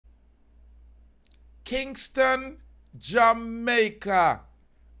Kingston, Jamaica,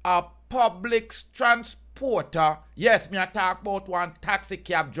 a public transporter, yes, me I talk about one taxi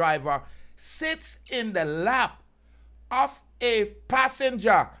cab driver, sits in the lap of a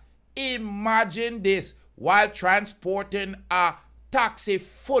passenger. Imagine this, while transporting a taxi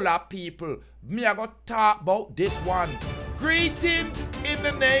full of people. Me I gonna talk about this one. Greetings in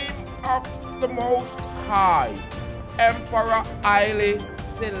the name of the Most High, Emperor Haile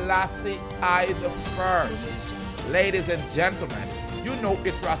Selassie I the First. Ladies and gentlemen, you know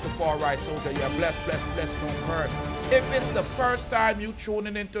it's Rastafari Soldier. You're blessed, don't curse. If it's the first time you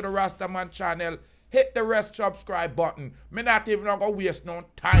tuning into the Rastaman channel, hit the red subscribe button. Me not even gonna waste no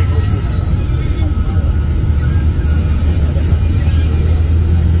time with this.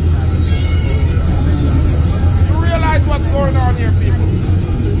 You realize what's going on here, people?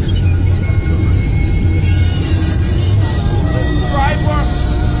 The driver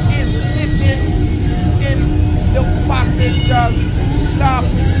is sitting in the passenger's lap.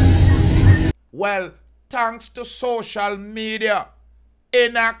 Well, thanks to social media,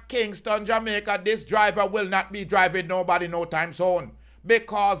 in Kingston, Jamaica, this driver will not be driving nobody no time soon,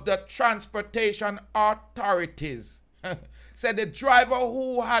 because the transportation authorities said the driver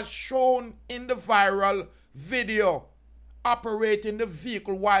who has shown in the viral video operating the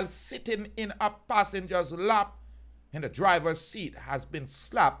vehicle while sitting in a passenger's lap in the driver's seat has been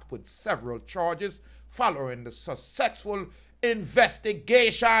slapped with several charges following the successful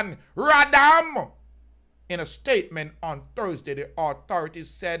investigation. Radam! In a statement on Thursday, the authorities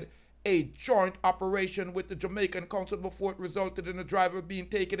said a joint operation with the Jamaican Council before it resulted in the driver being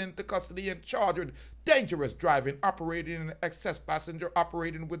taken into custody and charged with dangerous driving, operating in excess passenger,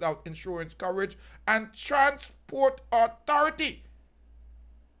 operating without insurance coverage, and transport authority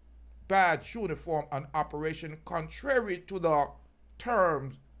badge, uniform, and operation contrary to the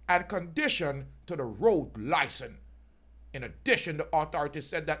terms and condition to the road license. In addition, the authorities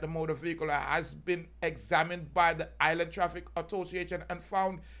said that the motor vehicle has been examined by the Island Traffic Association and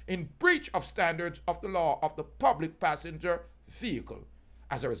found in breach of standards of the law of the public passenger vehicle.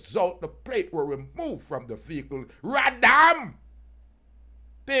 As a result, the plate were removed from the vehicle. Radam!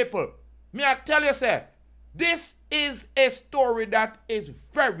 People, me I tell you, sir, this is a story that is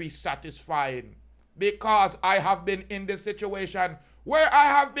very satisfying, because I have been in this situation where I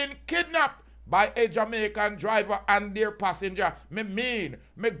have been kidnapped by a Jamaican driver and their passenger. Me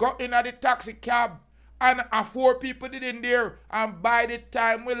got in at the taxi cab and 4 people did in there, and by the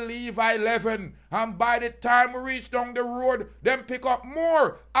time we leave 11, and by the time we reach down the road, them pick up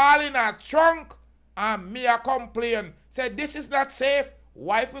more, all in a trunk, and me a complain, said this is not safe.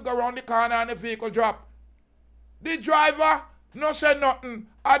 Why if we go around the corner and the vehicle drop? The driver no say nothing,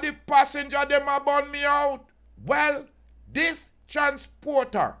 and the passenger them a burn me out. Well, this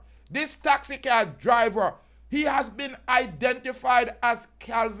transporter, this taxi cab driver, he has been identified as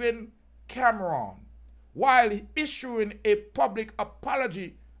Calvin Cameron while issuing a public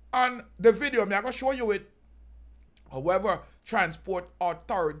apology on the video. I'm going to show you it. However, Transport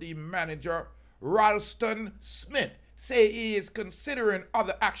Authority Manager Ralston Smith say he is considering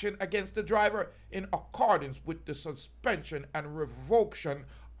other action against the driver in accordance with the suspension and revocation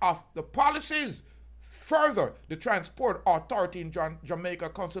of the policies. Further, the Transport Authority in Jamaica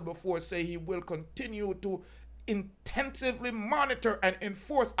Council before say he will continue to intensively monitor and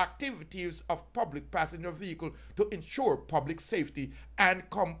enforce activities of public passenger vehicle to ensure public safety and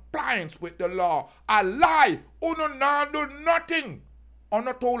compliance with the law. A lie, uno na do nothing.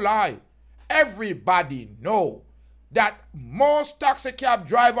 Uno to lie. Everybody know that most taxi cab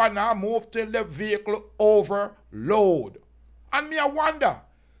driver now move till the vehicle overload. And me I wonder,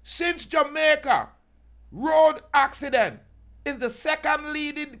 since Jamaica road accident is the second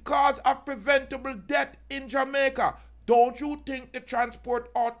leading cause of preventable death in Jamaica, don't you think the Transport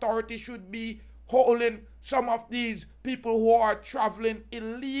Authority should be holding some of these people who are traveling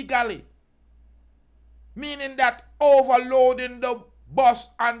illegally? Meaning that overloading the bus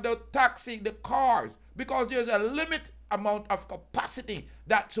and the taxi, the cars, because there's a limit amount of capacity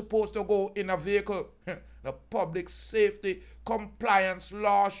that's supposed to go in a vehicle. The public safety compliance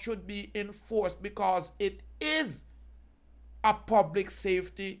law should be enforced because it is a public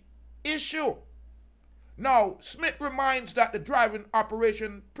safety issue. Now, Smith reminds that the driving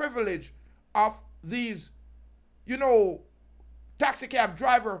operation privilege of these, taxi cab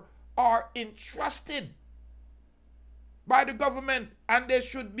driver are entrusted by the government, and they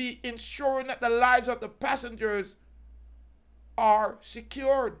should be ensuring that the lives of the passengers are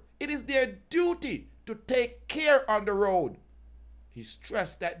secured. It is their duty to take care on the road. He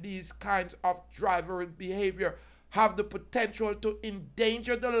stressed that these kinds of driver behavior have the potential to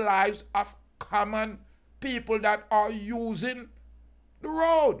endanger the lives of common people that are using the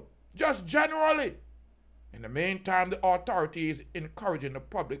road, just generally. In the meantime, the authority is encouraging the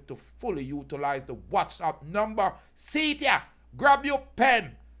public to fully utilize the WhatsApp number. See it here. Grab your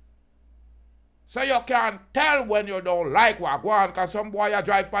pen. So you can tell when you don't like what go on, because some boy you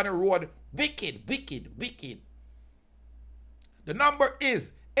drive on the road. Wicked, wicked, wicked. The number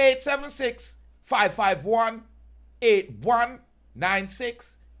is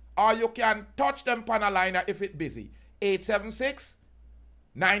 876-551-8196. Or you can touch them on a liner if it's busy.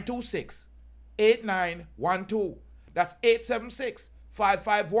 876-926-8912. That's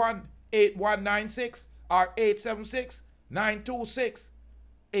 876-551-8196 or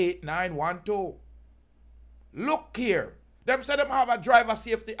 876-926-8912. Look here. Them say them have a driver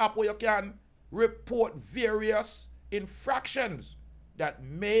safety app where you can report various infractions that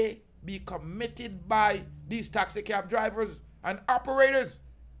may be committed by these taxi cab drivers and operators,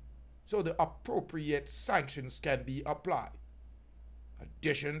 so the appropriate sanctions can be applied. In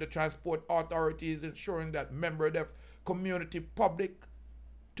addition, the Transport Authority is ensuring that members of the community public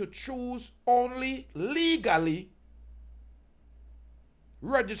to choose only legally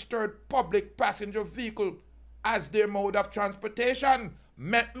registered public passenger vehicle as their mode of transportation.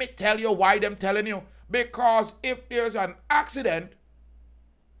 Let me tell you why them telling you. Because if there's an accident,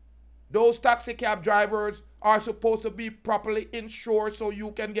 those taxi cab drivers are supposed to be properly insured so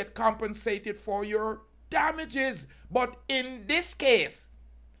you can get compensated for your damages. But in this case,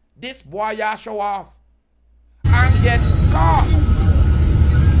 this boy ya show off and get caught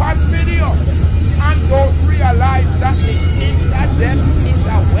on video and don't realize that the internet is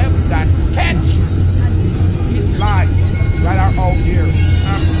a web that catch these flies that are out here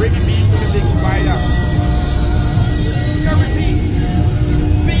and bring me to the big spider. Everything,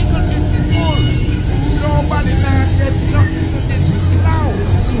 vehicle is full. Nobody now said nothing to this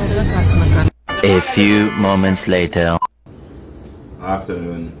cloud. A few moments later.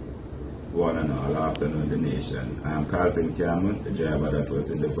 Afternoon, one and all, afternoon the nation. I am Calvin Cameron, the driver that was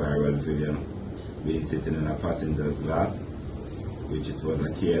in the viral video, being sitting in a passenger's lap, which it was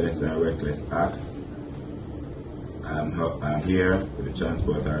a careless and reckless act. I'm here with the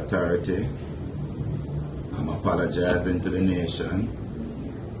Transport Authority. I'm apologizing to the nation.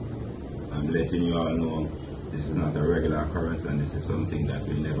 I'm letting you all know this is not a regular occurrence and this is something that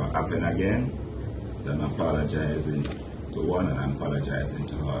will never happen again. So I'm apologizing to one and I'm apologizing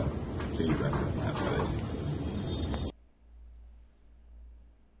to all. Please accept my apology.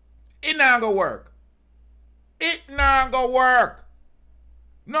 It not gonna work. It not gonna work.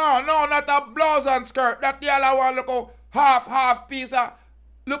 No, not a blouse and skirt. That the other one look a half piece of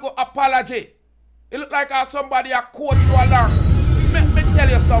look apology. It look like somebody a coach you along. Let me tell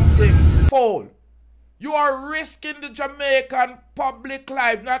you something, fool. You are risking the Jamaican public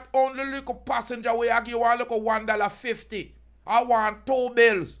life. Not only look a passenger where I give you look a $1.50. I want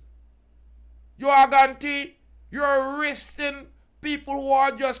 $2. You are guaranteed you're risking people who are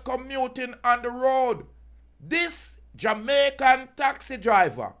just commuting on the road. This Jamaican taxi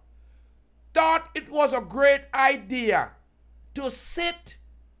driver thought it was a great idea to sit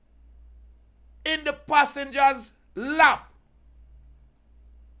in the passenger's lap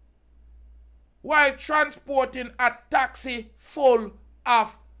while transporting a taxi full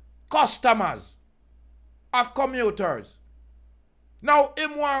of customers, of commuters. Now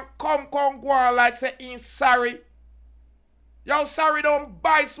him want come go on like say he's sorry. Yo, sorry don't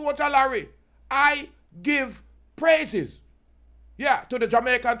buy Socha Larry. I give praises, to the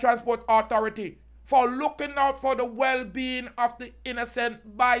Jamaican Transport Authority for looking out for the well-being of the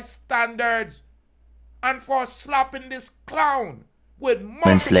innocent bystanders and for slapping this clown with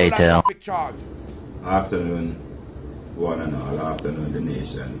multiple traffic charge. Afternoon, one and all, afternoon the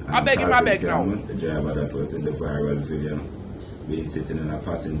nation. I beg now. The driver that was in the viral video, being sitting in a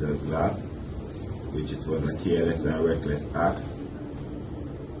passenger's lap, which it was a careless and reckless act.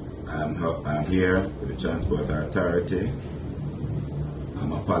 I'm here with the Transport Authority.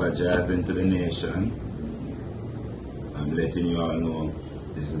 I'm apologizing to the nation. I'm letting you all know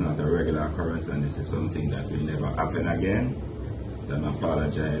this is not a regular occurrence and this is something that will never happen again. So I'm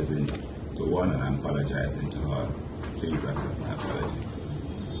apologizing to one and I'm apologizing to all. Please accept my apology.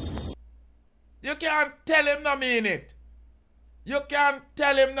 You can't tell him no mean it. You can't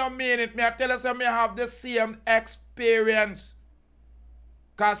tell him no mean it. Me I tell us I have the same experience.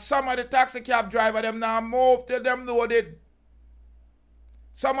 Because some of the taxi cab driver them now move till them loaded.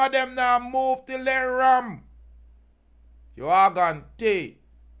 Some of them now move till they ram. You are going to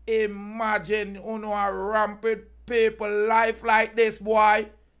imagine a rampant people life like this, boy,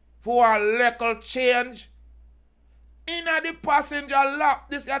 for a little change. In the passenger lap,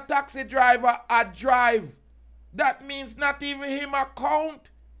 this a taxi driver a drive. That means not even him account.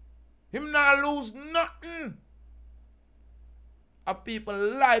 Him not lose nothing. A people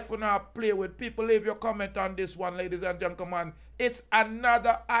life when I play with. People leave your comment on this one, ladies and gentlemen. It's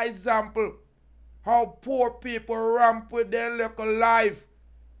another example how poor people ramp with their little life.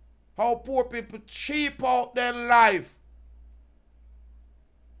 How poor people cheap out their life.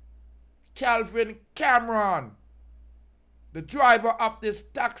 Calvin Cameron, the driver of this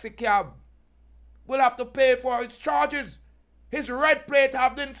taxi cab, will have to pay for its charges. His red plate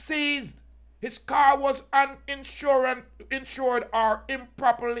have been seized. His car was uninsured or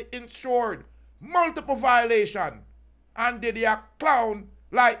improperly insured. Multiple violation. And did you clown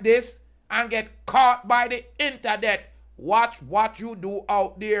like this and get caught by the internet? Watch what you do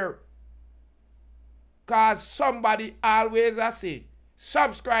out there. Cause somebody always I say,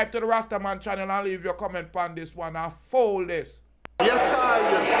 subscribe to the Rastaman channel and leave your comment on this one. I fold this. Yes, sir,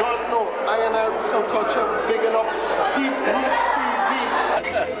 you don't know. I and some culture bigging up Deep Roots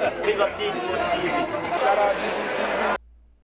TV. Big up Deep Roots TV. Shout out DBTV.